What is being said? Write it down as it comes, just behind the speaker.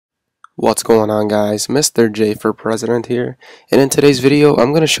What's going on, guys? Mr. J for President here, and in today's video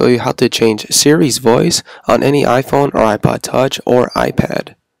I'm going to show you how to change Siri's voice on any iPhone or iPod Touch or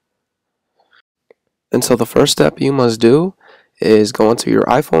iPad. And so the first step you must do is go into your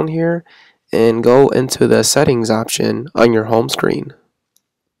iPhone here and go into the settings option on your home screen.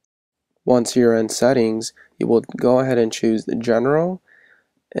 Once you're in settings, you will go ahead and choose General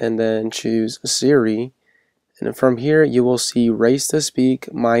and then choose Siri. And from here, you will see Raise to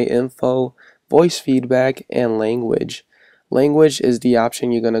Speak, My Info, Voice Feedback, and Language. Language is the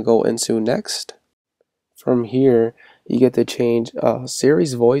option you're going to go into next. From here, you get to change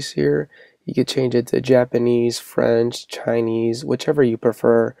Siri's voice here. You can change it to Japanese, French, Chinese, whichever you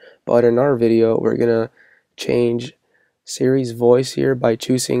prefer. But in our video, we're going to change Siri's voice here by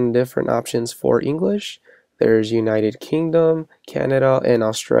choosing different options for English. There's United Kingdom, Canada, and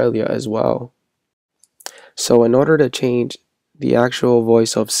Australia as well. So in order to change the actual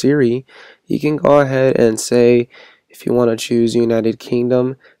voice of Siri, you can go ahead and say, if you want to choose United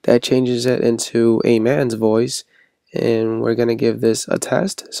Kingdom, that changes it into a man's voice. And we're going to give this a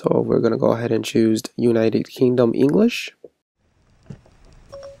test. So we're going to go ahead and choose United Kingdom English.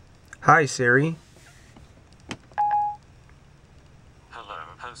 Hi, Siri. Hello,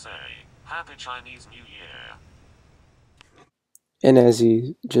 Jose. Happy Chinese New Year. And as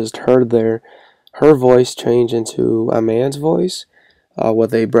you just heard there, her voice changed into a man's voice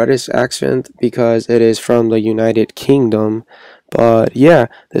with a British accent because it is from the United Kingdom. But yeah,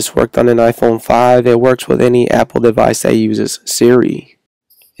 this worked on an iPhone 5. It works with any Apple device that uses Siri.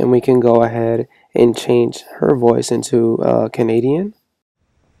 And we can go ahead and change her voice into Canadian.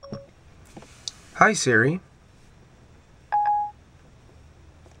 Hi, Siri.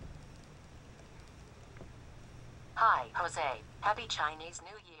 Hi, Jose. Happy Chinese New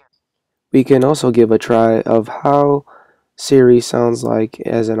Year. We can also give a try of how Siri sounds like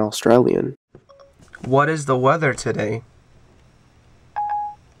as an Australian. What is the weather today?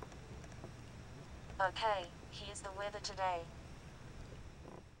 Okay, here's the weather today.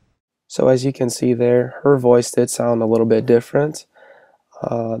 So as you can see there, her voice did sound a little bit different.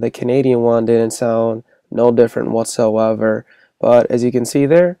 The Canadian one didn't sound no different whatsoever. But as you can see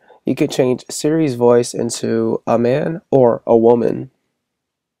there, you could change Siri's voice into a man or a woman.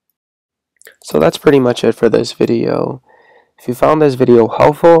 So that's pretty much it for this video. If you found this video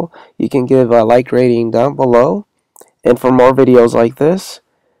helpful, you can give a like rating down below. And for more videos like this,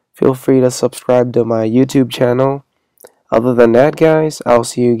 feel free to subscribe to my YouTube channel. Other than that, guys, I'll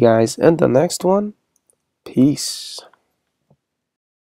see you guys in the next one. Peace.